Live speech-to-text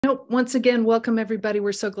Nope. Once again, welcome everybody.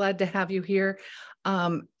 We're so glad to have you here.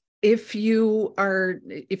 If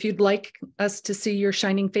you'd like us to see your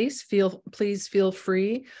shining face, please feel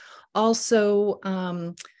free. Also,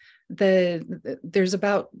 there's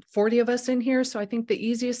about 40 of us in here, so I think the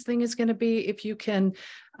easiest thing is going to be if you can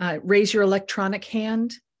raise your electronic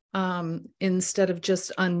hand instead of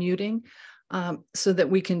just unmuting. So that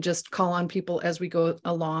we can just call on people as we go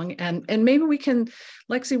along. And maybe we can,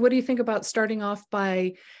 Lexi, what do you think about starting off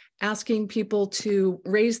by asking people to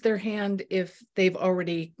raise their hand if they've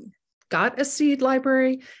already got a seed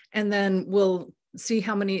library, and then we'll see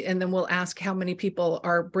how many, and then we'll ask how many people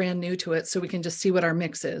are brand new to it so we can just see what our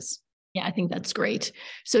mix is. Yeah, I think that's great.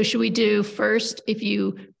 So should we do first, if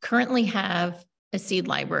you currently have a seed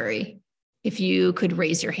library, if you could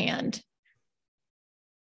raise your hand.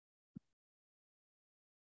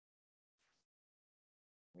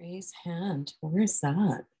 Raise hand. Where is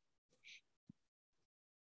that?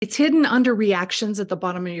 It's hidden under reactions at the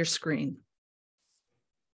bottom of your screen.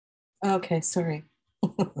 Okay, sorry.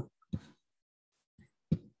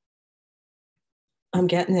 I'm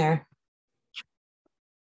getting there.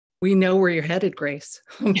 We know where you're headed, Grace.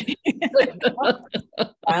 Download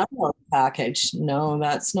package. No,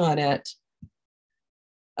 that's not it.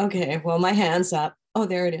 Okay, well, my hand's up. Oh,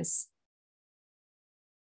 there it is.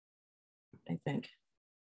 I think.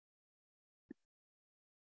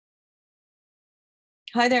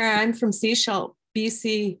 Hi there, I'm from Sechelt,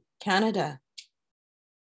 BC, Canada.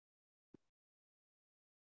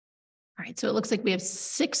 All right, so it looks like we have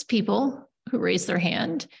 6 people who raised their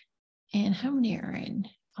hand. And how many are in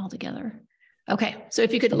altogether? Okay, so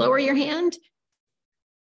if you could lower your hand.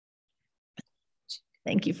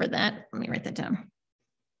 Thank you for that. Let me write that down.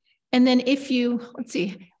 And then if you, let's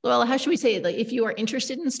see, well, how should we say it? Like if you are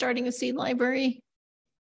interested in starting a seed library?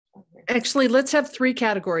 Actually, let's have 3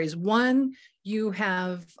 categories. One, you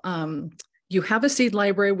have a seed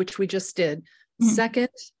library, which we just did. Mm-hmm. Second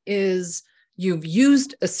is you've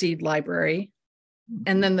used a seed library. Mm-hmm.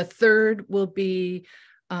 And then the third will be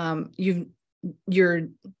you're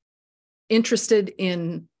interested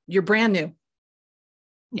in, you're brand new.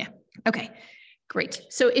 Yeah. Okay. Great.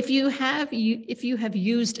 So if you have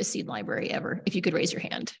used a seed library ever, if you could raise your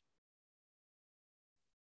hand.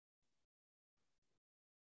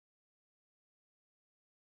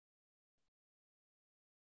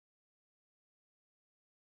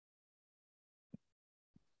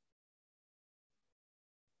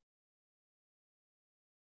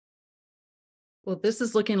 Well, this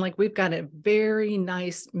is looking like we've got a very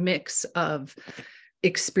nice mix of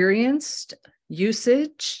experienced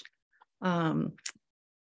usage.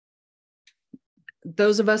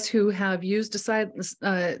 Those of us who have used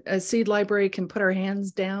a seed library can put our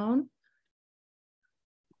hands down.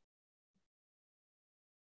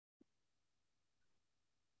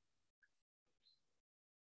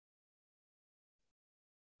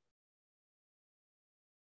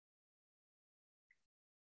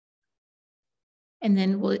 And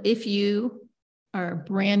then, well, if you are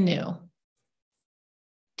brand new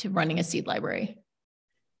to running a seed library.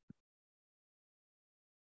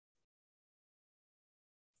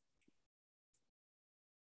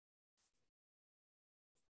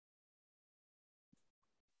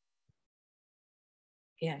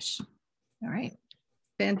 Yes. All right.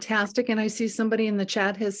 Fantastic. And I see somebody in the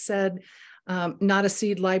chat has said, not a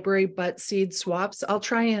seed library, but seed swaps. I'll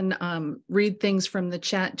try and read things from the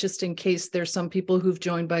chat just in case there's some people who've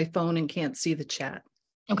joined by phone and can't see the chat.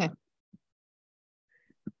 Okay.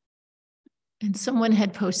 And someone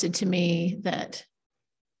had posted to me that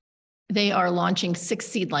they are launching 6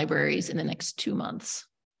 seed libraries in the next 2 months.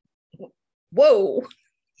 Whoa.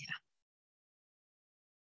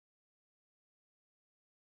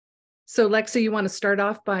 So Lexi, you want to start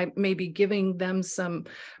off by maybe giving them some,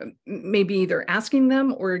 maybe either asking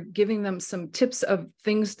them or giving them some tips of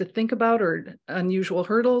things to think about or unusual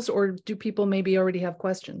hurdles, or do people maybe already have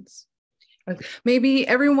questions? Maybe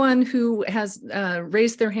everyone who has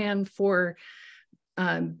raised their hand for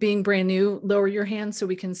being brand new, lower your hand so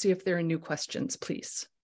we can see if there are new questions, please.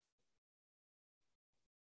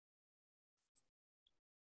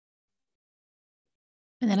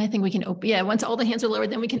 And then I think we can open, yeah, once all the hands are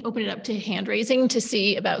lowered, then we can open it up to hand raising to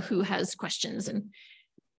see about who has questions and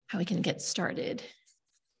how we can get started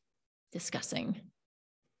discussing.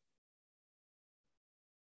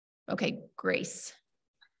 Okay, Grace.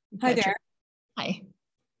 Hi there. Hi.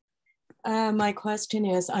 My question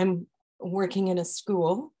is, I'm working in a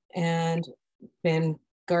school and been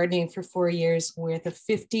gardening for 4 years with a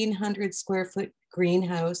 1,500 square foot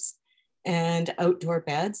greenhouse and outdoor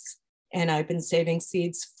beds. And I've been saving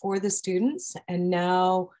seeds for the students. And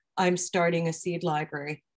now I'm starting a seed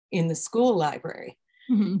library. in the school library.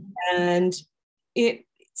 Mhm. And it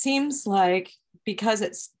seems like because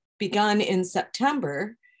it's begun in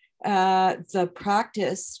September, the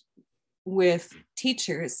practice with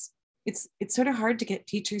teachers, it's sort of hard to get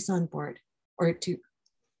teachers on board or to,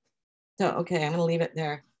 so, okay, I'm gonna leave it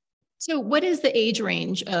there. So what is the age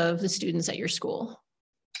range of the students at your school?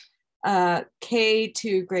 K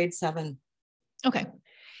to grade 7. Okay.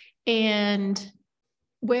 And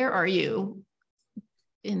where are you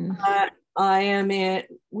in?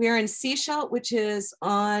 We're in Sechelt, which is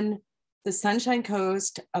on the Sunshine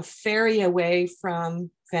Coast, a ferry away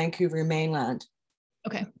from Vancouver mainland.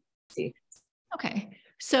 Okay. See. Okay.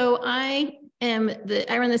 So I run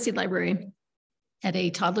the Seed Library at a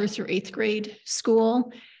toddler through 8th grade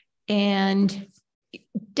school, and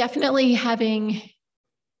definitely having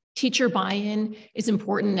teacher buy-in is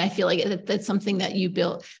important. I feel like that's something that you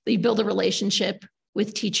build a relationship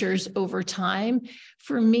with teachers over time.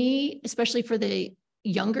 For me, especially for the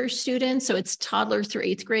younger students, so it's toddler through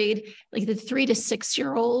 8th grade, like the 3 to 6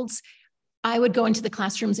 year olds, I would go into the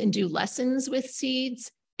classrooms and do lessons with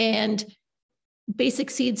seeds and basic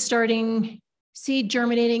seed starting, seed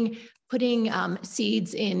germinating, putting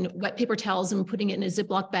seeds in wet paper towels and putting it in a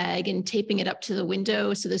Ziploc bag and taping it up to the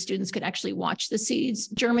window so the students could actually watch the seeds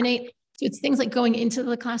germinate. So it's things like going into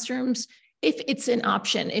the classrooms, if it's an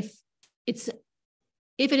option, if it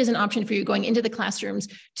is an option for you going into the classrooms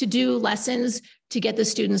to do lessons to get the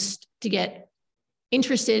students to get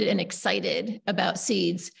interested and excited about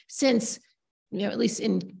seeds, since, at least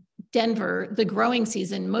in Denver, the growing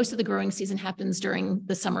season, most of the growing season happens during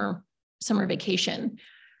the summer vacation.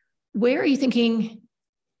 Where are you thinking?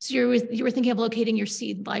 So you were thinking of locating your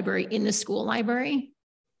seed library in the school library?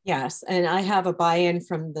 Yes, and I have a buy-in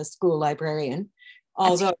from the school librarian.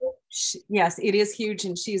 Although, yes, it is huge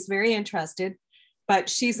and she's very interested, but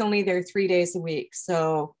she's only there 3 days a week.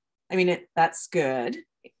 So, I mean, that's good.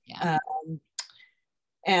 Yeah.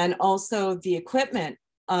 And also the equipment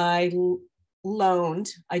I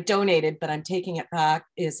donated, but I'm taking it back,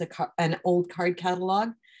 is an old card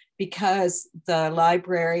catalog, because the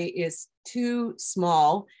library is too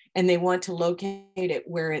small and they want to locate it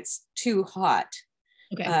where it's too hot.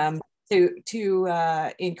 Okay.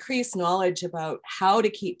 To increase knowledge about how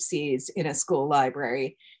to keep seeds in a school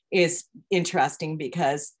library is interesting,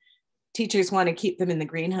 because teachers want to keep them in the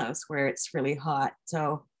greenhouse where it's really hot.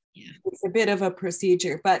 So yeah, it's a bit of a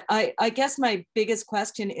procedure. But I guess my biggest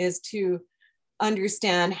question is to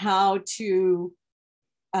understand how to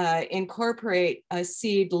incorporate a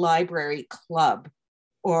seed library club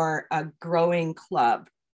or a growing club.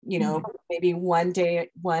 Maybe one day,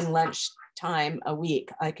 one lunch time a week,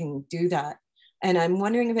 I can do that. And I'm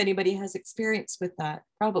wondering if anybody has experience with that.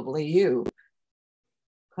 Probably you.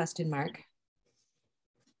 Question mark.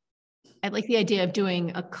 I like the idea of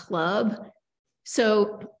doing a club.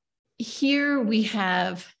 So here we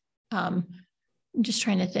have, I'm just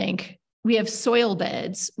trying to think, we have soil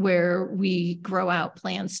beds where we grow out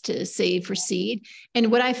plants to save for seed.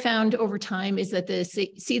 And what I found over time is that the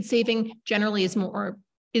seed saving generally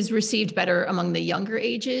is received better among the younger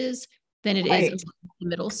ages than it is among the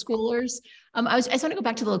middle schoolers. I just want to go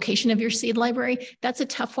back to the location of your seed library. That's a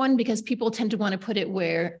tough one because people tend to want to put it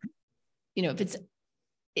where, if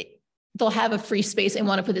they'll have a free space and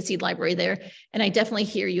want to put the seed library there. And I definitely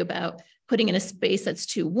hear you about putting in a space that's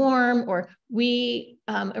too warm, or we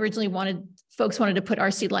originally folks wanted to put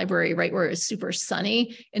our seed library right where it's super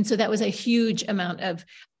sunny. And so that was a huge amount of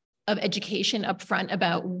education up front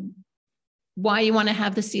about why you want to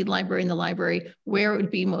have the seed library in the library, where it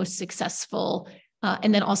would be most successful.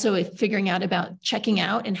 And then also figuring out about checking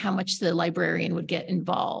out and how much the librarian would get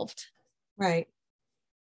involved. Right.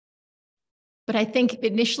 But I think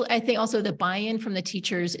also the buy-in from the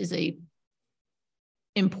teachers is a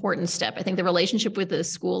important step. I think the relationship with the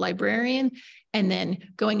school librarian and then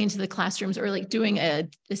going into the classrooms or like doing a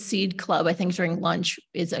seed club, I think during lunch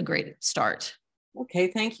is a great start. Okay,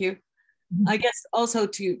 thank you. I guess also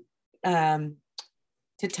to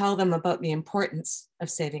tell them about the importance of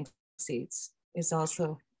saving seeds is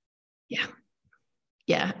also. Yeah.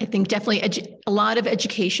 Yeah, I think definitely a lot of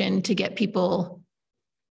education to get people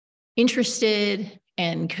interested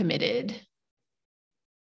and committed.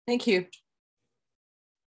 Thank you.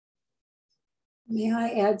 May I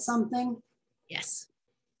add something? Yes.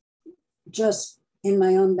 Just in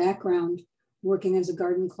my own background, working as a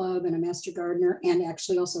garden club and a master gardener, and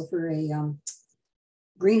actually also for a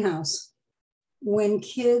greenhouse. When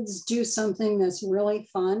kids do something that's really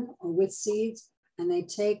fun or with seeds, and they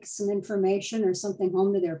take some information or something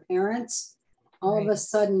home to their parents, all of a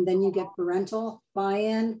sudden, then you get parental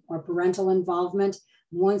buy-in or parental involvement.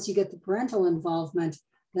 Once you get the parental involvement,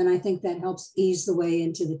 then I think that helps ease the way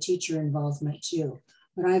into the teacher involvement too.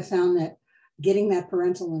 But I've found that getting that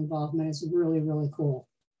parental involvement is really, really cool.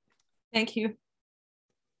 Thank you.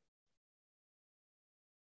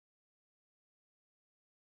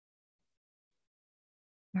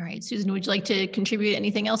 All right, Susan, would you like to contribute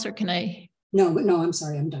anything else, or can I? No, I'm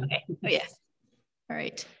sorry, I'm done. Okay. Oh, yeah. All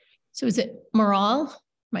right. So is it Moral?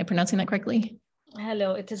 Am I pronouncing that correctly?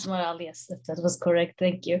 Hello, it is Moral. Yes, that was correct.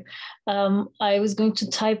 Thank you. I was going to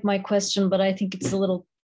type my question, but I think it's a little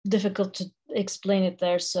difficult to explain it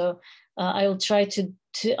there. So I will try to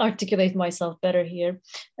articulate myself better here.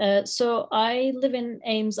 So I live in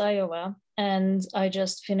Ames, Iowa, and I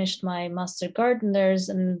just finished my Master Gardeners,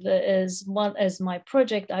 and as my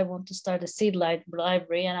project, I want to start a seed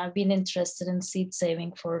library, and I've been interested in seed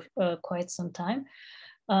saving for quite some time.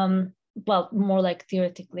 Well, more like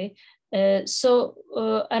theoretically.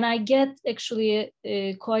 And I get actually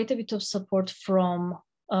quite a bit of support from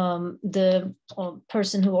the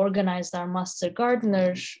person who organized our Master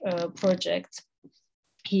Gardener project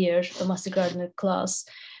here, the Master Gardener class.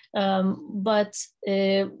 But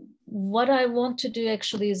what I want to do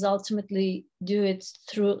actually is ultimately do it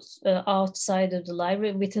through outside of the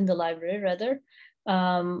library, within the library rather.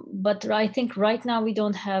 But I think right now we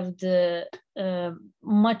don't have the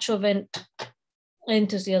much of an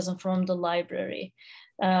enthusiasm from the library.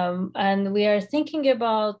 And we are thinking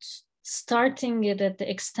about starting it at the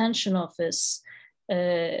extension office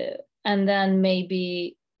and then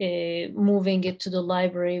maybe moving it to the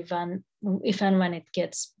library if and when it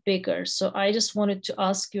gets bigger. So I just wanted to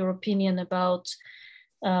ask your opinion about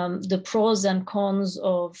the pros and cons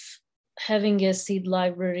of having a seed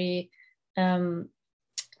library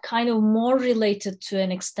kind of more related to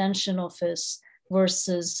an extension office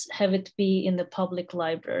versus have it be in the public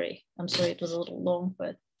library. I'm sorry, it was a little long,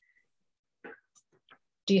 but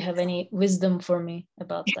do you have any wisdom for me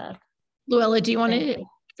about that? Luella, do you want to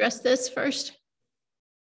address this first?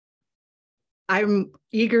 I'm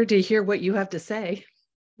eager to hear what you have to say.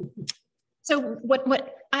 So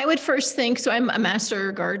what I would first think, so I'm a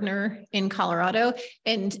master gardener in Colorado,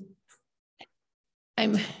 and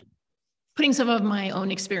I'm putting some of my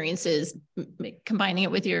own experiences, combining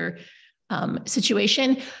it with your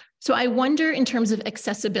situation. So I wonder, in terms of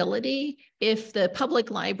accessibility, if the public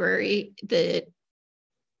library, the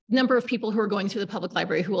number of people who are going through the public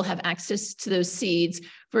library who will have access to those seeds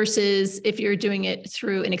versus if you're doing it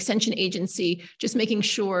through an extension agency, just making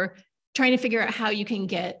sure, trying to figure out how you can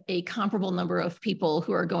get a comparable number of people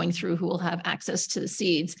who are going through who will have access to the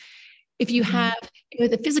seeds. If you have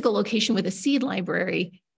the physical location with a seed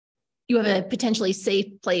library, you have a potentially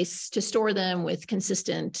safe place to store them with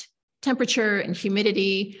consistent temperature and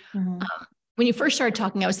humidity. When you first started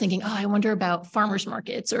talking, I was thinking, I wonder about farmers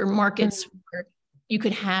markets or markets where you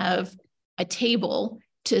could have a table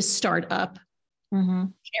to start up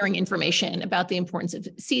sharing information about the importance of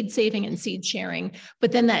seed saving and seed sharing.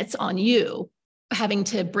 But then that's on you, having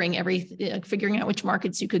to bring figuring out which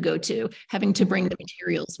markets you could go to, having to bring the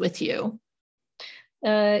materials with you.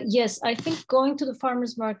 Yes, I think going to the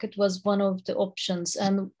farmers market was one of the options.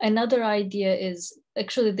 And another idea is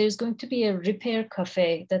actually there's going to be a repair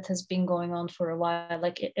cafe that has been going on for a while,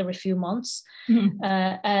 like every few months.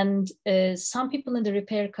 And some people in the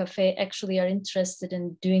repair cafe actually are interested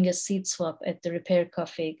in doing a seed swap at the repair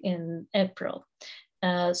cafe in April.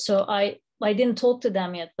 So I didn't talk to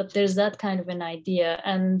them yet, but there's that kind of an idea.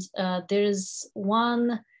 And there's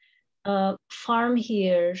one farm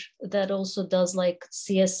here that also does like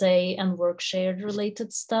CSA and work shared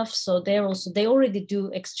related stuff. So they already do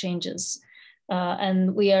exchanges,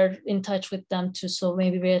 and we are in touch with them too. So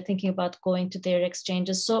maybe we are thinking about going to their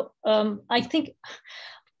exchanges. So I think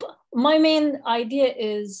my main idea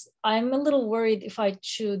is I'm a little worried if I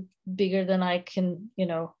chew bigger than I can,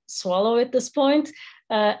 swallow at this point,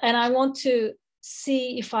 and I want to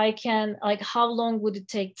see if I can, like, how long would it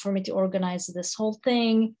take for me to organize this whole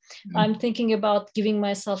thing? I'm thinking about giving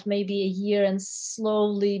myself maybe a year and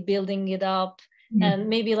slowly building it up, and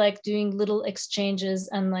maybe like doing little exchanges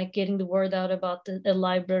and like getting the word out about the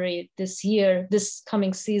library this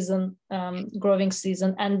coming season, growing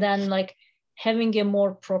season, and then like having a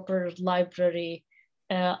more proper library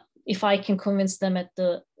if I can convince them at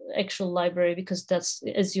the actual library, because that's,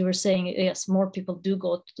 as you were saying, yes, more people do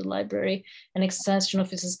go to the library, and extension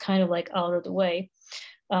office is kind of like out of the way.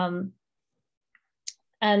 But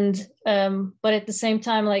at the same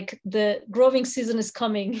time, like the growing season is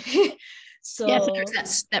coming. So yes,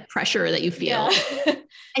 there's that pressure that you feel. Yeah.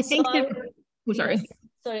 I think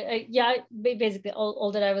basically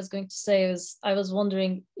all that I was going to say is I was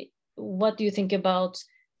wondering, what do you think about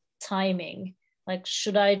timing? Like,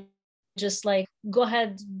 should I just like go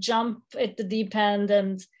ahead, jump at the deep end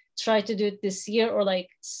and try to do it this year, or like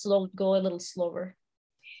go a little slower?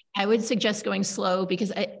 I would suggest going slow,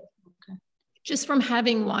 because just from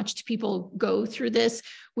having watched people go through this,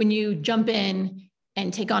 when you jump in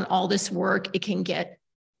and take on all this work, it can get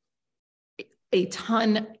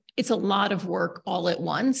it's a lot of work all at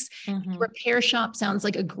once. Repair shop sounds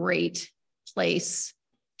like a great place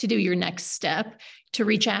to do your next step, to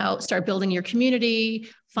reach out, start building your community,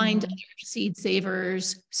 find other seed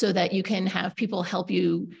savers so that you can have people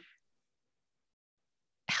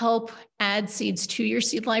help add seeds to your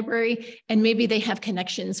seed library. And maybe they have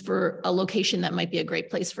connections for a location that might be a great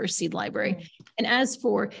place for a seed library. And as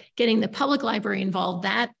for getting the public library involved,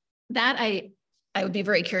 that I would be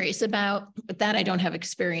very curious about, but that I don't have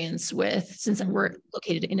experience with since we're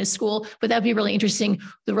located in a school. But that'd be really interesting,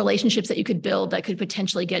 the relationships that you could build that could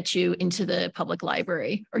potentially get you into the public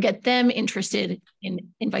library or get them interested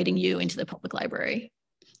in inviting you into the public library.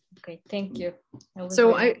 Okay, thank you.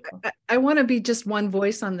 So I want to be just one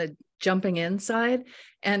voice on the jumping in side.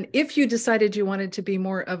 And if you decided you wanted to be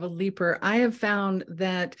more of a leaper, I have found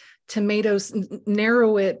that tomatoes,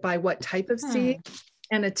 narrow it by what type of seed.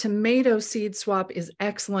 And a tomato seed swap is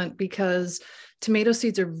excellent because tomato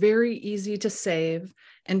seeds are very easy to save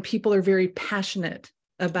and people are very passionate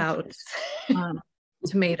about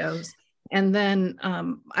tomatoes. And then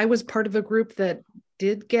I was part of a group that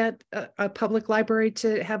did get a public library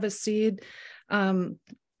to have a seed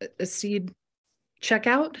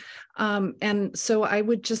checkout. And so I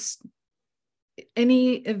would just,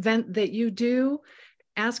 any event that you do,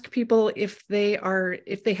 ask people if they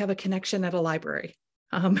have a connection at a library.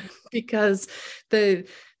 Because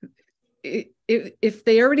if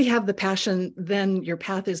they already have the passion, then your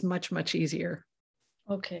path is much, much easier.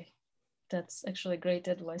 Okay, that's actually great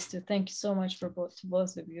advice too. Thank you so much for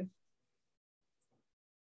both of you.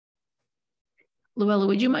 Luella,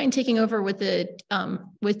 would you mind taking over with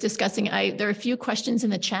with discussing? There are a few questions in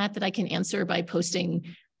the chat that I can answer by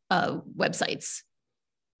posting websites.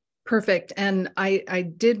 Perfect. And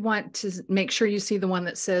I did want to make sure you see the one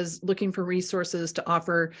that says looking for resources to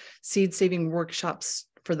offer seed saving workshops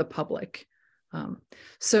for the public.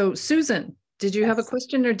 So Susan, did you have a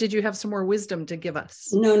question or did you have some more wisdom to give us?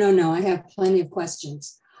 No. I have plenty of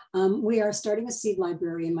questions. We are starting a seed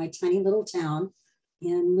library in my tiny little town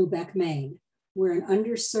in Lubec, Maine. We're an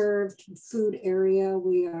underserved food area.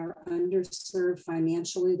 We are underserved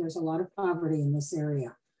financially. There's a lot of poverty in this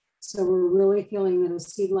area. So we're really feeling that a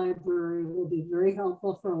seed library will be very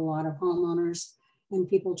helpful for a lot of homeowners and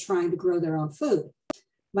people trying to grow their own food.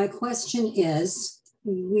 My question is,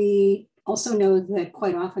 we also know that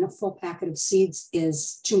quite often a full packet of seeds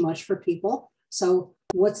is too much for people. So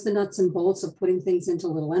what's the nuts and bolts of putting things into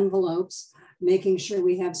little envelopes, making sure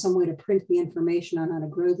we have some way to print the information on how to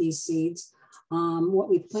grow these seeds? What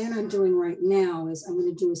we plan on doing right now is I'm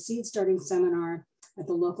going to do a seed starting seminar at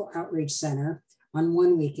the local outreach center on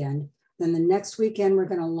one weekend. Then the next weekend, we're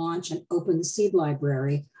going to launch and open the seed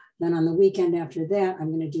library. Then on the weekend after that, I'm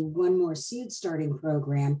going to do one more seed starting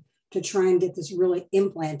program to try and get this really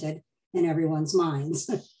implanted in everyone's minds.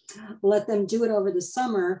 Let them do it over the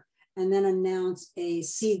summer and then announce a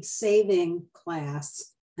seed saving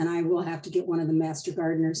class. And I will have to get one of the master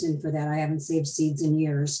gardeners in for that. I haven't saved seeds in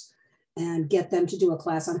years, and get them to do a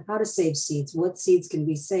class on how to save seeds, what seeds can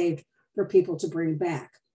be saved for people to bring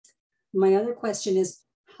back. My other question is,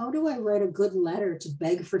 how do I write a good letter to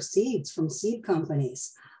beg for seeds from seed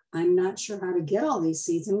companies? I'm not sure how to get all these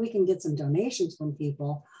seeds, and we can get some donations from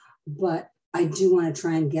people, but I do want to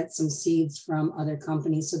try and get some seeds from other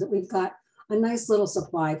companies so that we've got a nice little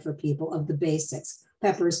supply for people of the basics,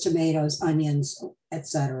 peppers, tomatoes, onions,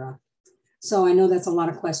 etc. So I know that's a lot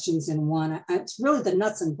of questions in one. It's really the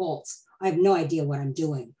nuts and bolts. I have no idea what I'm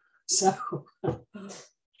doing. So.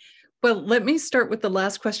 Well, let me start with the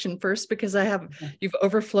last question first, because you've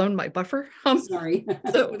overflown my buffer. Sorry.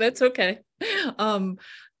 So that's okay.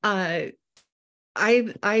 I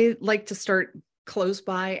like to start close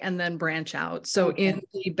by and then branch out. So in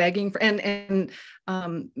the begging for, and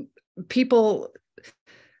people,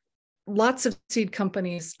 lots of seed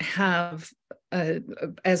companies have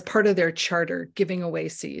as part of their charter giving away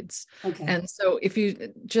seeds. Okay. And so if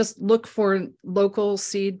you just look for local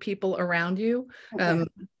seed people around you,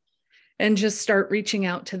 and just start reaching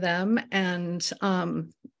out to them. And,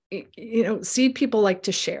 seed people like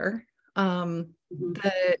to share.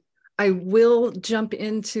 That I will jump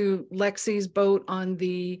into Lexi's boat on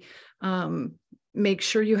the make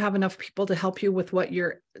sure you have enough people to help you with what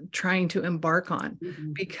you're trying to embark on,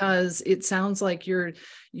 because it sounds like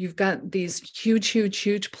you've got these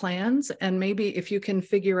huge plans. And maybe if you can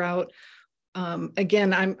figure out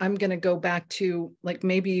Again, I'm going to go back to, like,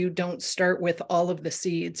 maybe you don't start with all of the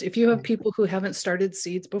seeds. If you have people who haven't started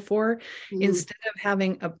seeds before, instead of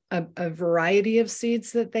having a variety of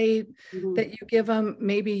seeds that you give them,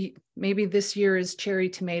 maybe this year is cherry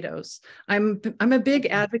tomatoes. I'm a big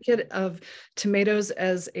advocate of tomatoes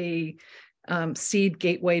as a seed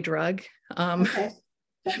gateway drug. Okay.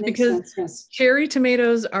 That makes Because sense, yes. cherry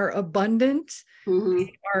tomatoes are abundant.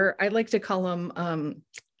 Mhm. I like to call them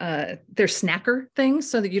they're snacker things,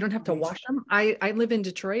 so that you don't have to wash them. I live in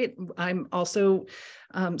Detroit. I'm also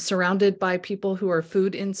surrounded by people who are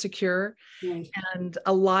food insecure, Right. and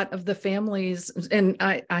a lot of the families, and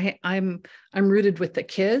I'm rooted with the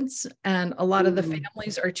kids, and a lot of the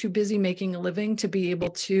families are too busy making a living to be able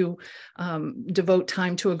to devote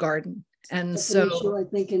time to a garden. And That's so an issue, I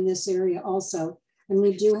think, in this area also. And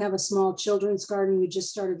we do have a small children's garden we just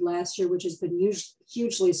started last year, which has been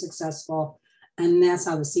hugely successful. And that's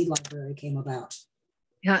how the seed library came about.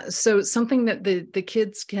 yeah, so something that the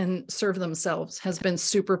kids can serve themselves has been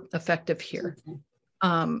super effective here. Okay.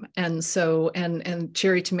 And so, and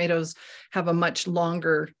cherry tomatoes have a much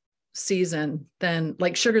longer season than,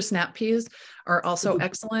 like, sugar snap peas are also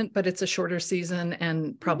excellent, but it's a shorter season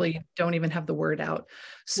and probably don't even have the word out.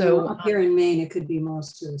 So up here in Maine, it could be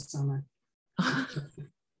most of the summer.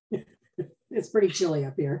 It's pretty chilly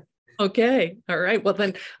up here. Okay. All right. Well,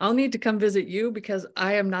 then I'll need to come visit you, because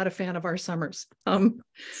I am not a fan of our summers.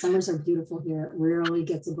 Summers are beautiful here. It rarely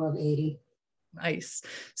gets above 80. Nice.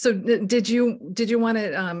 So did you want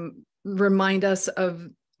to remind us of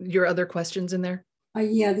your other questions in there?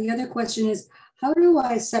 Yeah, the other question is, how do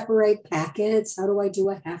I separate packets? How do I do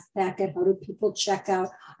a half packet? How do people check out?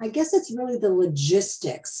 I guess it's really the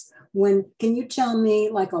logistics. Can you tell me,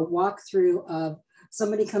 like, a walkthrough of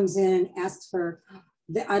somebody comes in and asks for,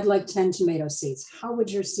 I'd like 10 tomato seeds. How would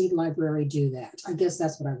your seed library do that? I guess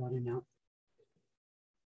that's what I want to know.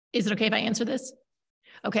 Is it okay if I answer this?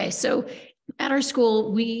 Okay, so at our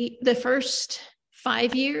school, the first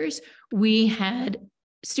 5 years, we had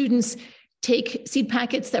students take seed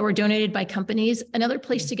packets that were donated by companies. Another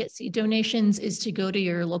place to get seed donations is to go to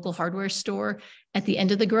your local hardware store at the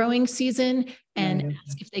end of the growing season and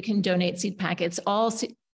ask if they can donate seed packets. All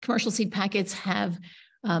commercial seed packets have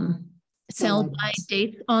sell-by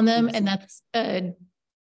dates on them, and that's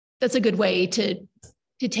a good way to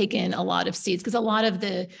take in a lot of seeds, because a lot of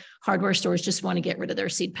the hardware stores just want to get rid of their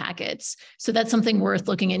seed packets. So that's something worth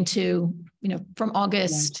looking into, from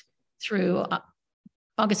August through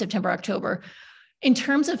August, September, October. In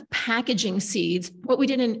terms of packaging seeds, what we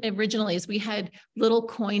did originally is we had little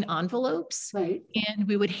coin envelopes, right, and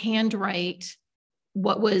we would handwrite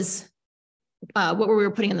what we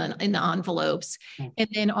were putting in the envelopes, and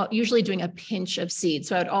then usually doing a pinch of seed.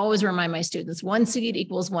 So I would always remind my students, 1 seed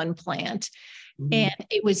equals 1 plant. And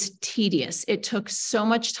it was tedious. It took so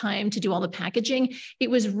much time to do all the packaging. It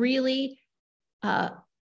was really,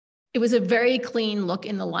 it was a very clean look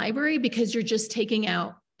in the library, because you're just taking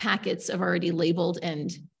out packets of already labeled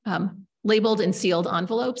and sealed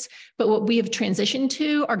envelopes. But what we have transitioned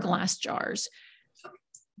to are glass jars.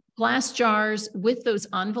 Glass jars with those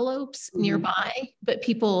envelopes nearby, but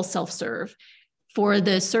people self-serve. For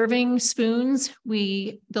the serving spoons,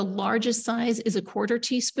 the largest size is a 1/4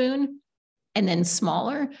 teaspoon, and then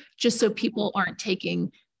smaller, just so people aren't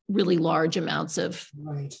taking really large amounts of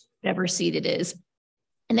whatever seed it is.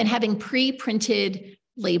 And then having pre-printed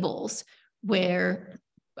labels where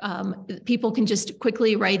people can just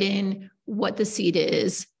quickly write in what the seed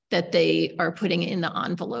is that they are putting in the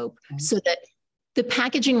envelope, so that the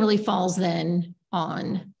packaging really falls then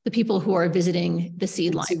on the people who are visiting the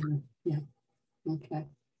seed library. Yeah. Okay.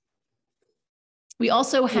 We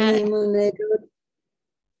also had,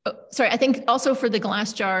 I think also for the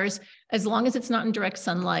glass jars, as long as it's not in direct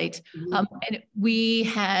sunlight, and we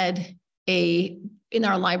had in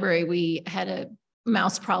our library, we had a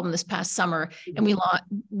mouse problem this past summer, and we lost,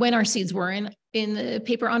 when our seeds were in the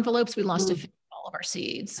paper envelopes, we lost all of our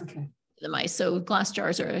seeds. Okay. The mice. So glass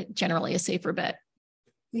jars are generally a safer bet.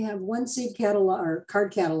 We have 1 seed catalog or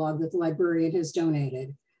card catalog that the librarian has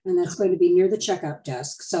donated, and that's going to be near the checkout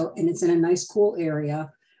desk. So, and it's in a nice, cool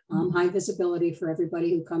area, high visibility for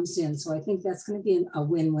everybody who comes in. So I think that's going to be a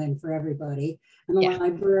win-win for everybody. And the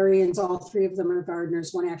librarians, all 3 of them are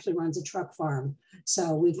gardeners. One actually runs a truck farm.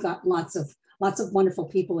 So we've got lots of wonderful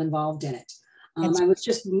people involved in it.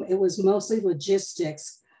 It was mostly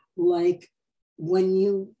logistics, like when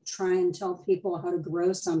you try and tell people how to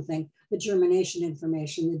grow something, the germination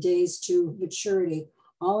information, the days to maturity,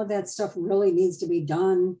 all of that stuff really needs to be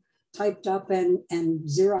done, typed up and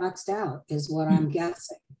Xeroxed out is what I'm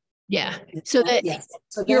guessing. Yeah. So that, yes.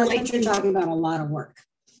 So that's what you're talking about, a lot of work.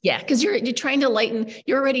 Yeah, because you're trying to lighten,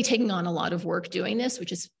 you're already taking on a lot of work doing this,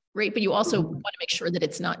 which is great, but you also want to make sure that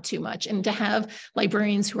it's not too much. And to have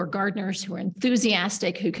librarians who are gardeners, who are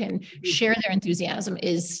enthusiastic, who can share their enthusiasm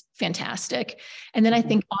is fantastic. And then I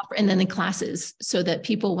think offer, and then the classes, so that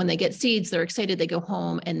people, when they get seeds, they're excited, they go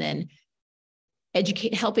home, and then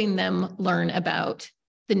helping them learn about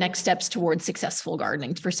the next steps towards successful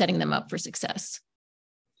gardening, for setting them up for success.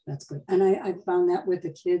 That's good. And I found that with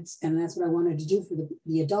the kids, and that's what I wanted to do for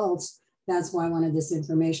the adults. That's why I wanted this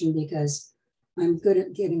information, because I'm good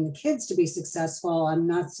at getting the kids to be successful. I'm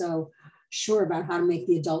not so sure about how to make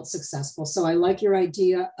the adults successful. So I like your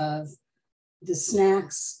idea of the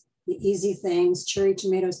snacks, the easy things. Cherry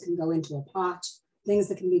tomatoes can go into a pot, things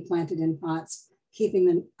that can be planted in pots, keeping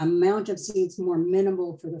the amount of seeds more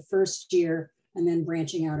minimal for the first year, and then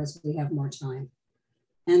branching out as we have more time.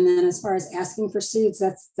 And then as far as asking for seeds,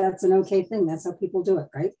 that's an okay thing. That's how people do it,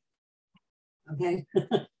 right? Okay.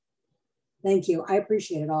 Thank you. I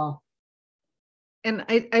appreciate it all. And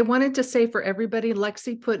I wanted to say for everybody,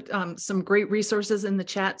 Lexi put some great resources in the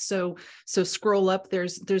chat. So scroll up.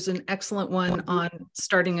 There's an excellent one on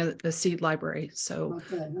starting a seed library. So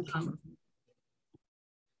okay.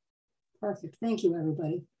 Perfect. Thank you,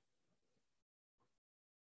 everybody.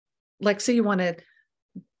 Lexi, you want to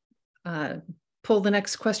pull the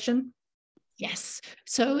next question? Yes.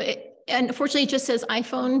 So and unfortunately, it just says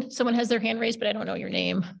iPhone. Someone has their hand raised, but I don't know your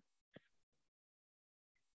name.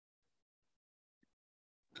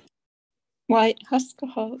 Why,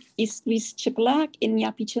 Huskahoe is Louise Chipolak in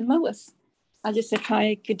Yapichin Lois. I'll just say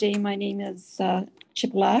hi, good day. My name is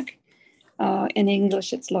Chipolak. In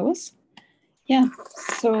English, it's Lois. Yeah,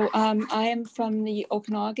 so I am from the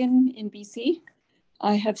Okanagan in BC.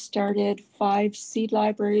 I have started 5 seed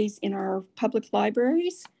libraries in our public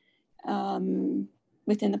libraries within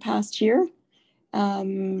the past year.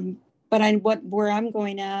 But where I'm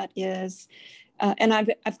going at is, and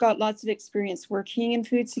I've got lots of experience working in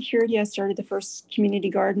food security. I started the first community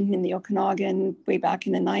garden in the Okanagan way back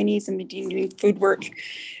in the 90s, and been doing food work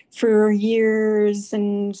for years,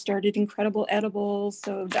 and started Incredible Edibles.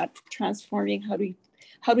 So that transforming, how do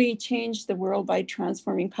we change the world by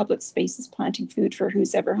transforming public spaces, planting food for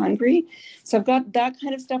who's ever hungry. So I've got that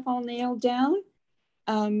kind of stuff all nailed down.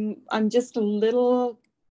 I'm just feeling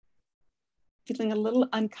a little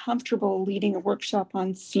uncomfortable leading a workshop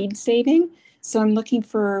on seed saving. So I'm looking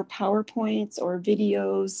for PowerPoints or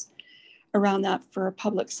videos around that for a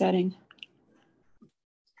public setting.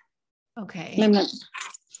 Okay.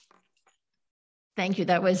 Thank you.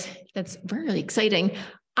 That's really exciting.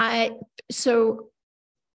 So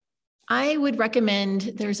I would recommend,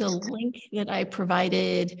 there's a link that I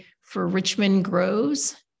provided for Richmond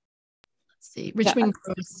Grows. Let's see,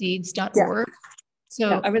 richmondgrowseeds.org. Yeah. So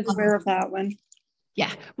yeah, I was aware of that one.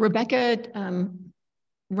 Yeah, Rebecca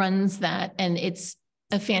runs that, and it's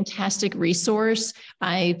a fantastic resource.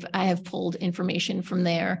 I have pulled information from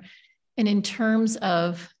there. And in terms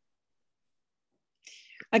of,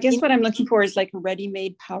 I guess what I'm looking for is like a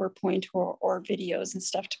ready-made PowerPoint or videos and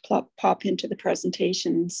stuff to pop into the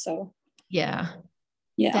presentation. So yeah.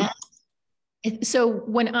 So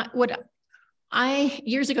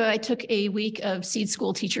years ago, I took a week of seed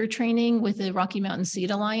school teacher training with the Rocky Mountain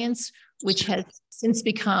Seed Alliance, which has since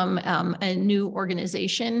become a new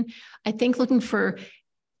organization. I think looking for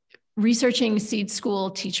researching seed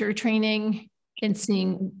school teacher training and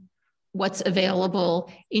seeing what's available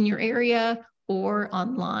in your area or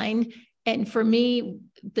online. And for me,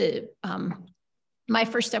 my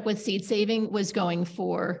first step with seed saving was going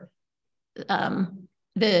for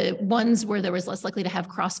the ones where there was less likely to have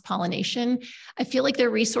cross-pollination. I feel like there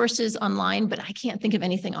are resources online, but I can't think of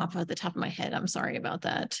anything off of the top of my head. I'm sorry about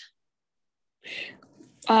that.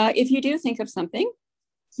 If you do think of something,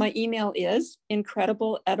 my email is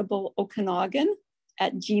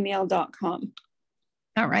incredibleedibleokanagan@gmail.com.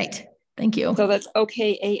 All right. Thank you. So that's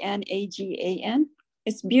Okanagan.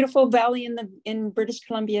 It's beautiful valley in British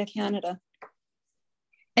Columbia, Canada.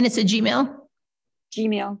 And it's a Gmail?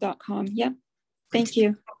 Gmail.com. Yep. Thank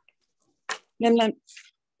you.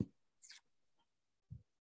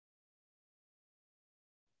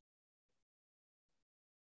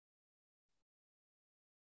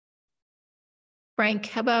 Frank,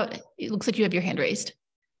 how about, it looks like you have your hand raised.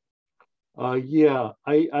 Yeah,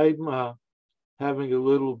 I'm having a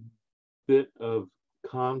little bit of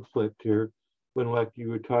conflict here when, like, you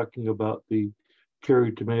were talking about the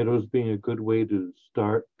cherry tomatoes being a good way to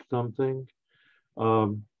start something.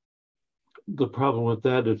 The problem with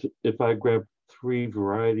that is if I grab 3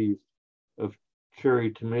 varieties of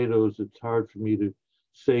cherry tomatoes, it's hard for me to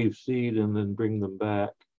save seed and then bring them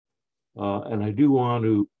back. And I do want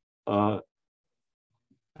to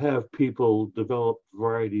have people develop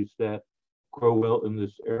varieties that grow well in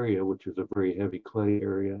this area, which is a very heavy clay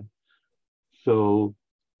area. So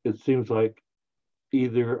it seems like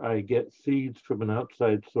either I get seeds from an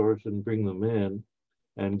outside source and bring them in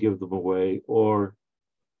and give them away, or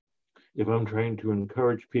if I'm trying to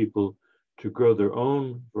encourage people to grow their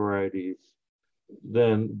own varieties,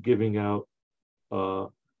 then giving out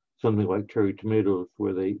something like cherry tomatoes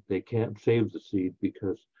where they can't save the seed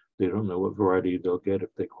because they don't know what variety they'll get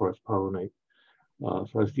if they cross-pollinate.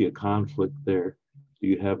 So I see a conflict there. Do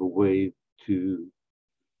you have a way to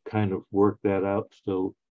kind of work that out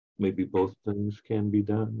so maybe both things can be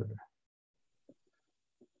done?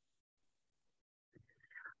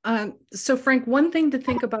 So Frank, one thing to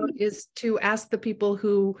think about is to ask the people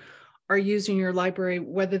who are using your library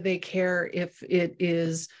whether they care if it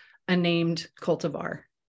is a named cultivar.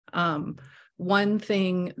 One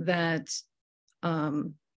thing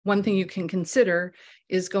you can consider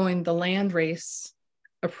is going the landrace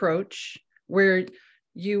approach, where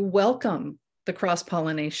you welcome the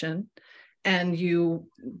cross-pollination and you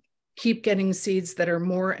keep getting seeds that are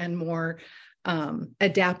more and more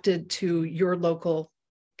adapted to your local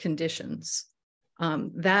conditions.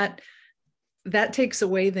 That takes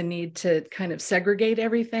away the need to kind of segregate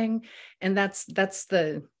everything, and that's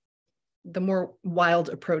the more wild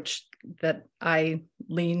approach that I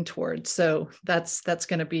lean towards. So that's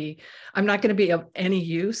going to be, I'm not going to be of any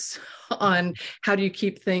use on how do you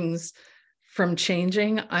keep things from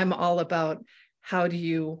changing. I'm all about how do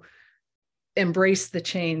you embrace the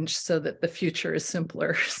change so that the future is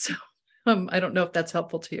simpler. So I don't know if that's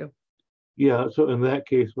helpful to you. Yeah, so in that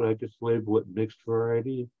case, would I just label it mixed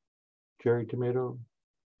variety cherry tomato?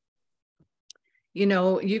 You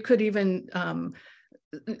know, you could even,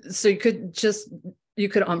 so you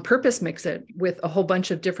could on purpose mix it with a whole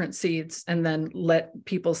bunch of different seeds and then let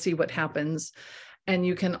people see what happens. And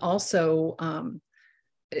you can also,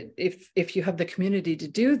 if you have the community to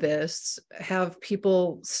do this, have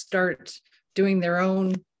people start doing their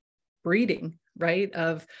own breeding, right?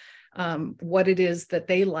 Of what it is that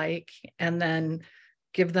they like, and then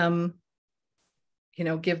give them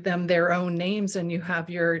their own names, and you have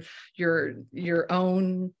your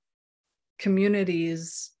own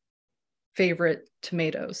community's favorite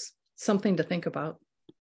tomatoes. Something to think about.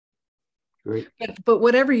 Great. But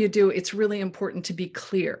whatever you do, it's really important to be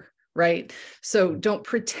clear, right? So don't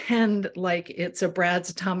pretend like it's a Brad's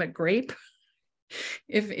Atomic Grape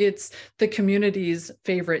if it's the community's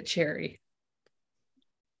favorite cherry.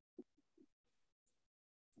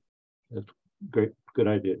 That's great. Good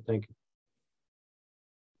idea. Thank you.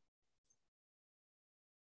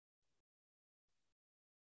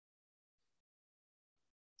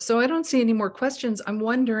 So I don't see any more questions. I'm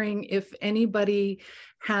wondering if anybody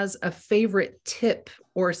has a favorite tip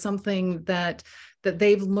or something that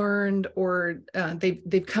they've learned, or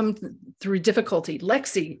they've come through difficulty.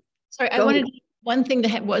 Lexi. Sorry, one thing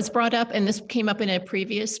that was brought up, and this came up in a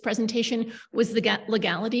previous presentation, was the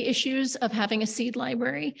legality issues of having a seed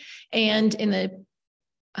library. And in the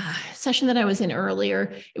session that I was in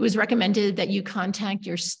earlier, it was recommended that you contact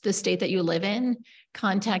the state that you live in,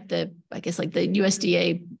 contact the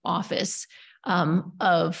USDA office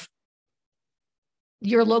of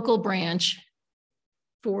your local branch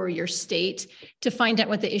for your state to find out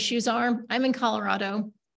what the issues are. I'm in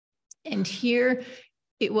Colorado, and here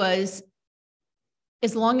it was,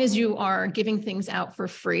 as long as you are giving things out for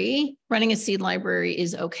free, running a seed library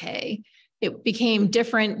is okay. It became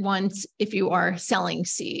different once if you are selling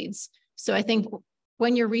seeds. So I think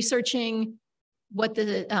when you're researching what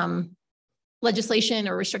the legislation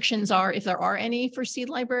or restrictions are, if there are any for seed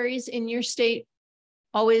libraries in your state,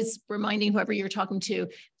 always reminding whoever you're talking to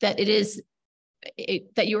that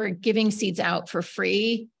that you are giving seeds out for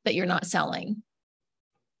free, that you're not selling.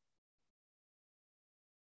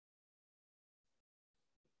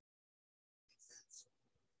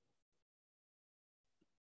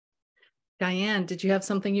 Diane, did you have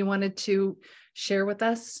something you wanted to share with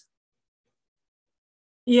us?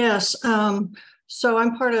 Yes. So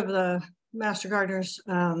I'm part of the Master Gardeners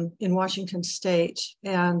in Washington State,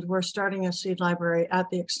 and we're starting a seed library at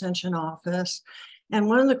the Extension office. And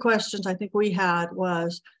one of the questions I think we had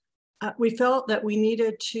was, we felt that we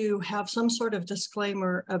needed to have some sort of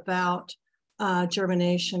disclaimer about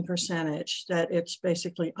germination percentage, that it's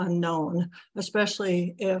basically unknown,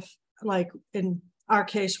 especially if, like in our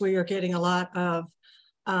case, we are getting a lot of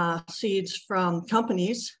seeds from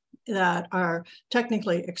companies that are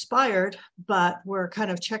technically expired, but we're kind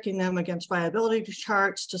of checking them against viability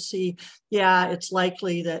charts to see, yeah, it's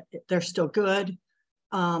likely that they're still good.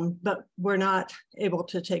 but we're not able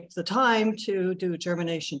to take the time to do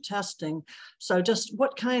germination testing. So just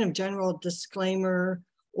what kind of general disclaimer,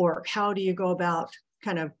 or how do you go about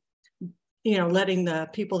kind of, letting the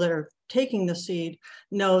people that are taking the seed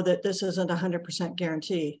know that this isn't 100%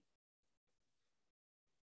 guarantee?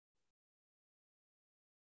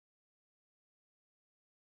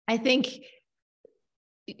 I think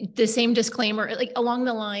the same disclaimer, like along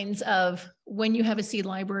the lines of when you have a seed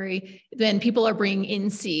library, then people are bringing in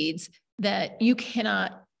seeds that you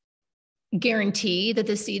cannot guarantee that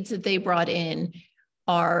the seeds that they brought in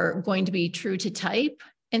are going to be true to type.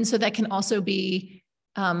 And so that can also be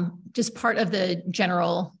just part of the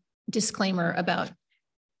general disclaimer about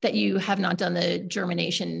that you have not done the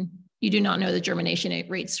germination. You do not know the germination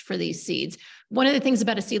rates for these seeds. One of the things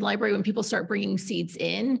about a seed library when people start bringing seeds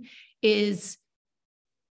in is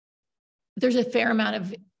there's a fair amount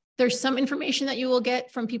of, there's some information that you will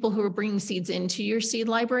get from people who are bringing seeds into your seed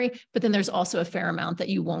library, but then there's also a fair amount that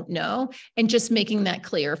you won't know. And just making that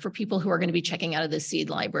clear for people who are going to be checking out of the seed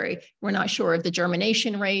library. We're not sure of the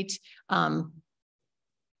germination rate.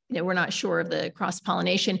 We're not sure of the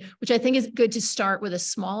cross-pollination, which I think is good to start with a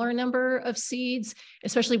smaller number of seeds,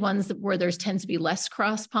 especially ones where there's tends to be less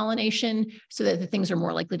cross-pollination, so that the things are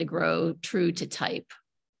more likely to grow true to type.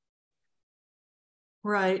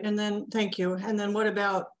 Right. And then, thank you. And then what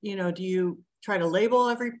about, do you try to label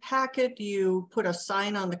every packet? Do you put a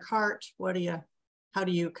sign on the cart? How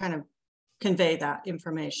do you kind of convey that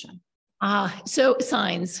information? So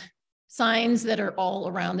signs that are all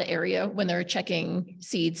around the area when they're checking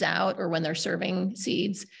seeds out or when they're serving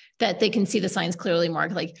seeds, that they can see the signs clearly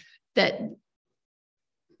marked, like that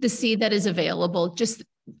the seed that is available, just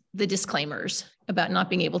the disclaimers about not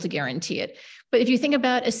being able to guarantee it. But if you think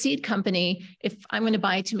about a seed company, if I'm going to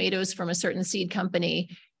buy tomatoes from a certain seed company,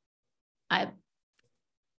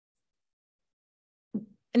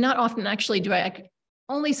 not often actually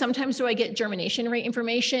only sometimes do I get germination rate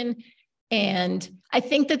information. And I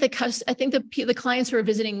think that the clients who are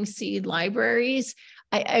visiting seed libraries,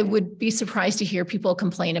 I would be surprised to hear people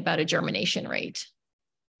complain about a germination rate.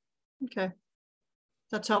 Okay,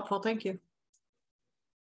 that's helpful. Thank you.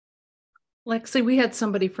 Lexi, we had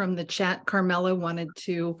somebody from the chat, Carmela, wanted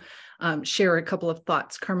to share a couple of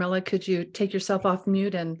thoughts. Carmela, could you take yourself off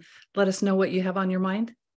mute and let us know what you have on your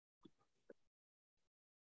mind?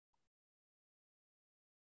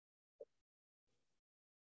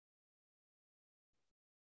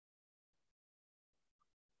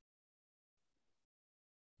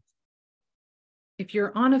 If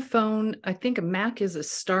you're on a phone, I think a Mac is a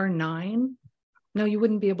 *9. No, you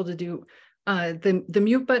wouldn't be able to do the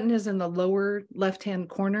mute button is in the lower left-hand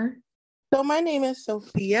corner. So my name is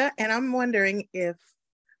Sophia, and I'm wondering if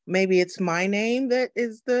maybe it's my name that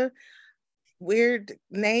is the weird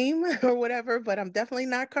name or whatever, but I'm definitely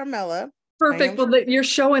not Carmela. Perfect. Well, you're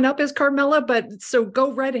showing up as Carmela, but so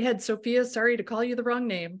go right ahead, Sophia. Sorry to call you the wrong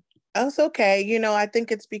name. Oh, it's okay. I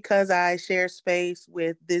think it's because I share space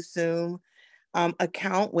with this Zoom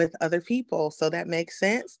account with other people. So that makes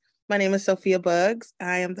sense. My name is Sophia Buggs.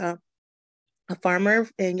 I am a farmer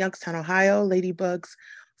in Youngstown, Ohio, Ladybugs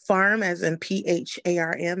Farm, as in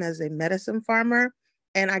PHARM, as a medicine farmer.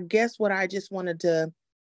 And I guess what I just wanted to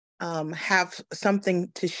have something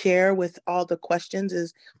to share with all the questions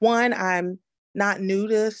is, one, I'm not new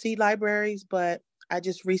to seed libraries, but I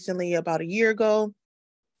just recently, about a year ago,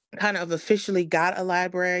 kind of officially got a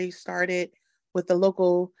library started with the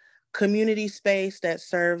local community space that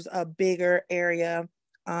serves a bigger area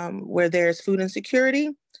where there's food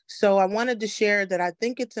insecurity. So I wanted to share that I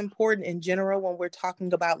think it's important in general when we're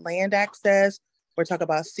talking about land access, we're talking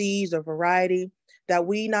about seeds or variety, that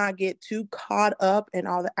we not get too caught up in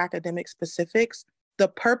all the academic specifics. The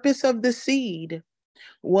purpose of the seed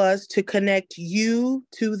was to connect you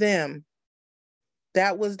to them.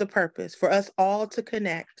 That was the purpose, for us all to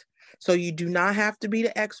connect. So you do not have to be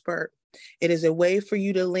the expert. It is a way for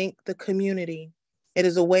you to link the community. It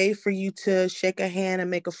is a way for you to shake a hand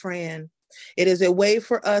and make a friend. It is a way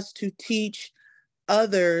for us to teach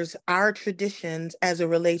others our traditions as it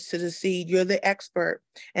relates to the seed. You're the expert.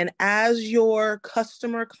 And as your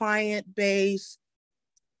customer client base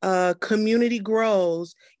community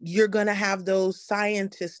grows, you're going to have those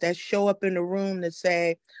scientists that show up in the room that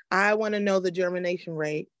say, I want to know the germination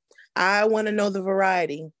rate. I want to know the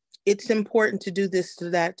variety. It's important to do this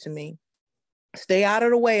to that to me. Stay out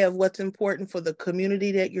of the way of what's important for the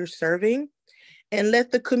community that you're serving, and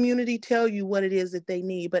let the community tell you what it is that they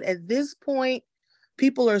need. But at this point,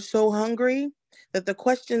 people are so hungry that the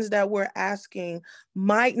questions that we're asking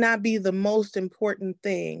might not be the most important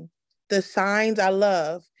thing. The signs I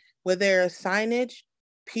love, where there is signage,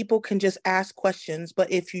 people can just ask questions.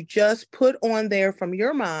 But if you just put on there from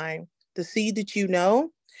your mind the seed that you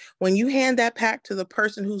know, when you hand that pack to the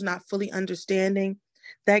person who's not fully understanding,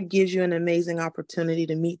 that gives you an amazing opportunity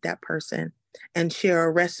to meet that person and share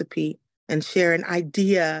a recipe and share an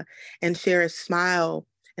idea and share a smile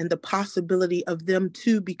and the possibility of them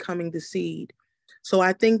too becoming the seed. So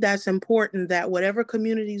I think that's important, that whatever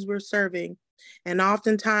communities we're serving, and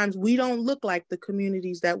oftentimes we don't look like the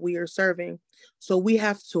communities that we are serving. So we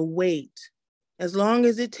have to wait as long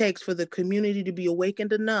as it takes for the community to be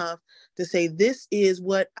awakened enough to say, this is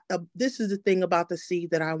the thing about the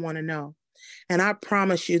seed that I want to know. And I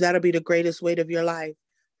promise you, that'll be the greatest weight of your life.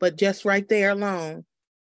 But just right there alone,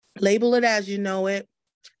 label it as you know it,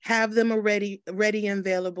 have them ready and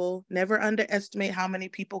available. Never underestimate how many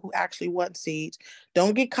people who actually want seeds.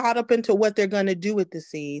 Don't get caught up into what they're going to do with the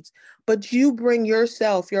seeds, but you bring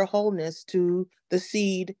yourself, your wholeness to the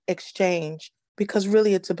seed exchange, because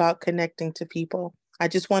really it's about connecting to people. I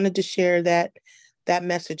just wanted to share that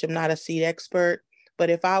message. I'm not a seed expert, but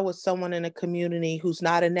if I was someone in a community who's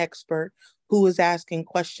not an expert, who is asking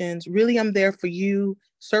questions, really I'm there for you,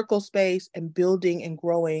 circle space, and building and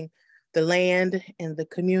growing the land and the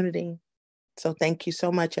community. So thank you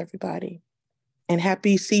so much, everybody. And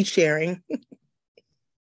happy seed sharing.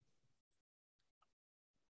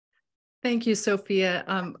 Thank you, Sophia.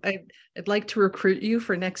 I'd like to recruit you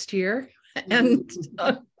for next year. And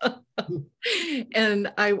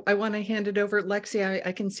and I want to hand it over, Lexi.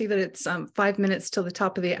 I can see that it's 5 minutes till the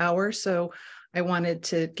top of the hour. So I wanted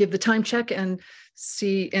to give the time check and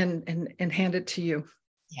see and hand it to you.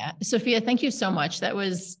 Yeah, Sophia, thank you so much. That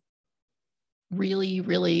was really,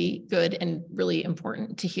 really good and really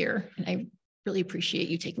important to hear. And I really appreciate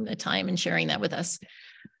you taking the time and sharing that with us.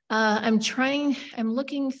 I'm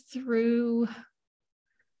looking through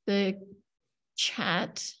the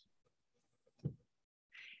chat.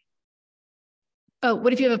 Oh,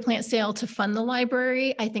 what if you have a plant sale to fund the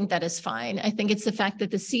library? I think that is fine. I think it's the fact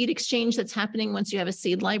that the seed exchange that's happening once you have a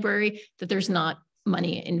seed library, that there's not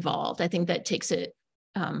money involved. I think that takes it,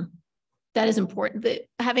 that is important. That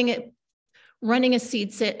having it, running a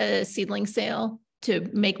seedling sale to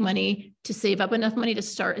make money, to save up enough money to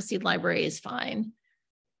start a seed library is fine.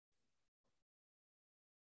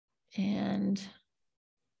 And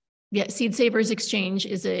yeah, Seed Savers Exchange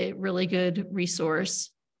is a really good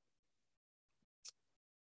resource.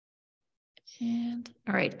 And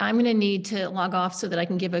all right, I'm going to need to log off so that I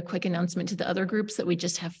can give a quick announcement to the other groups that we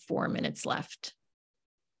just have 4 minutes left.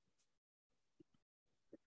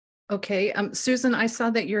 Okay, Susan, I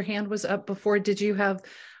saw that your hand was up before. Did you have?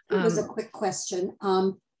 It was a quick question.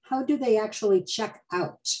 How do they actually check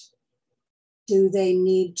out? Do they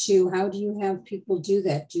need to, how do you have people do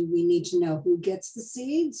that? Do we need to know who gets the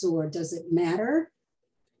seeds, or does it matter?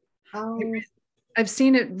 How? I've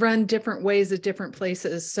seen it run different ways at different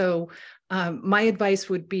places. So my advice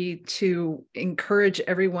would be to encourage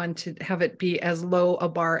everyone to have it be as low a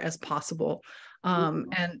bar as possible.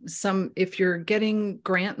 And if you're getting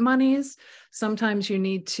grant monies, sometimes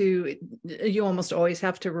you almost always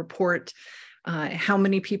have to report how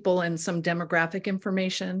many people and some demographic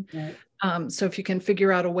information. Right. So if you can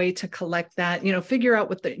figure out a way to collect that, figure out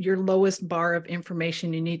what your lowest bar of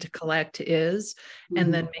information you need to collect is,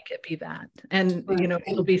 and then make it be that. And, Right.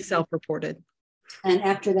 It'll be self-reported. And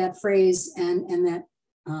after that phrase and that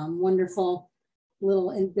wonderful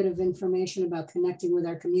little bit of information about connecting with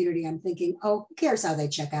our community, I'm thinking, oh, who cares how they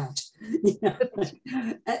check out?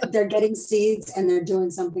 They're getting seeds and they're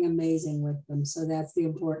doing something amazing with them. So that's the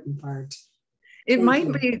important part. It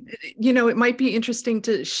might be interesting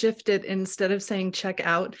to shift it. Instead of saying check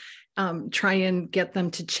out, try and get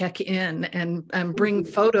them to check in and bring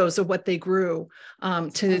photos of what they grew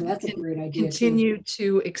That's a great idea, continue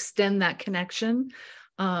to extend that connection.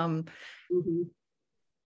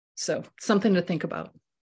 So something to think about.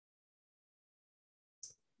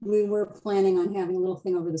 We were planning on having a little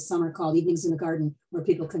thing over the summer called Evenings in the Garden, where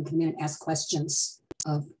people can come in and ask questions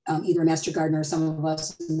of either a master gardener or some of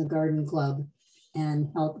us in the garden club, and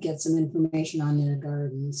help get some information on their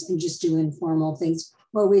gardens, and just do informal things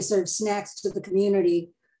where we serve snacks to the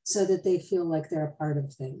community so that they feel like they're a part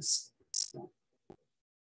of things. So,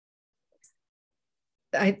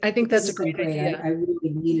 I think that's a great idea. I really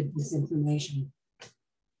needed this information.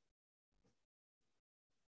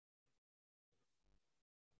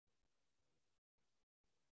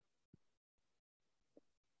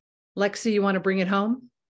 Lexi, you want to bring it home?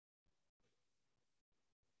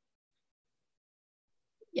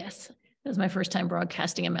 Yes, that was my first time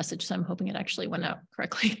broadcasting a message, so I'm hoping it actually went out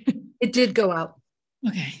correctly. It did go out.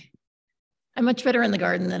 Okay. I'm much better in the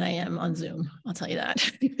garden than I am on Zoom, I'll tell you that.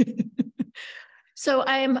 So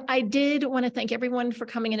I did want to thank everyone for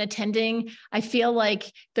coming and attending. I feel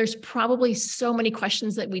like there's probably so many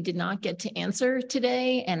questions that we did not get to answer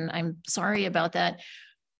today, and I'm sorry about that.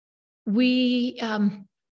 Eventbrite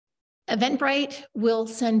will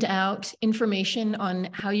send out information on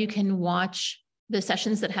how you can watch the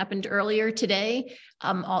sessions that happened earlier today.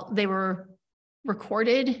 They were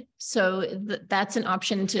recorded, so that's an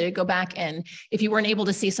option to go back, and if you weren't able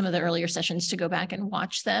to see some of the earlier sessions, to go back and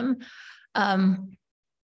watch them.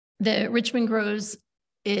 The Richmond Grows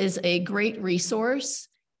is a great resource,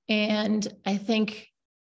 and I think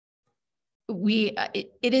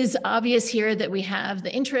it is obvious here that we have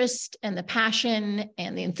the interest and the passion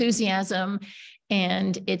and the enthusiasm,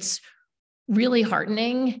 and it's really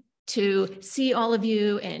heartening to see all of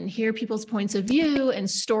you and hear people's points of view and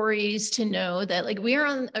stories, to know that like we are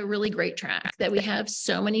on a really great track, that we have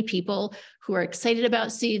so many people who are excited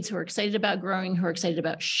about seeds, who are excited about growing, who are excited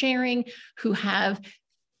about sharing, who have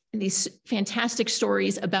these fantastic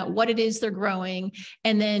stories about what it is they're growing,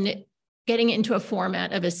 and then getting it into a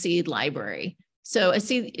format of a seed library. So a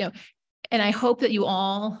seed, and I hope that you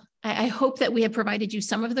all, I hope that we have provided you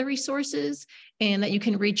some of the resources, and that you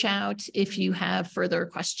can reach out if you have further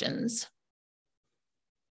questions.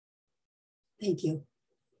 Thank you.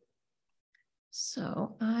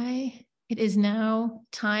 So it is now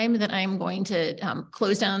time that I'm going to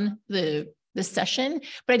close down the session,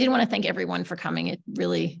 but I did want to thank everyone for coming.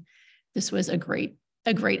 This was a great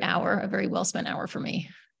hour, a very well spent hour for me.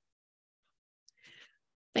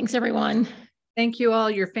 Thanks, everyone. Thank you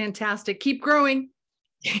all. You're fantastic. Keep growing.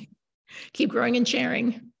 Keep growing and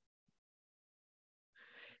sharing.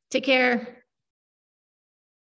 Take care.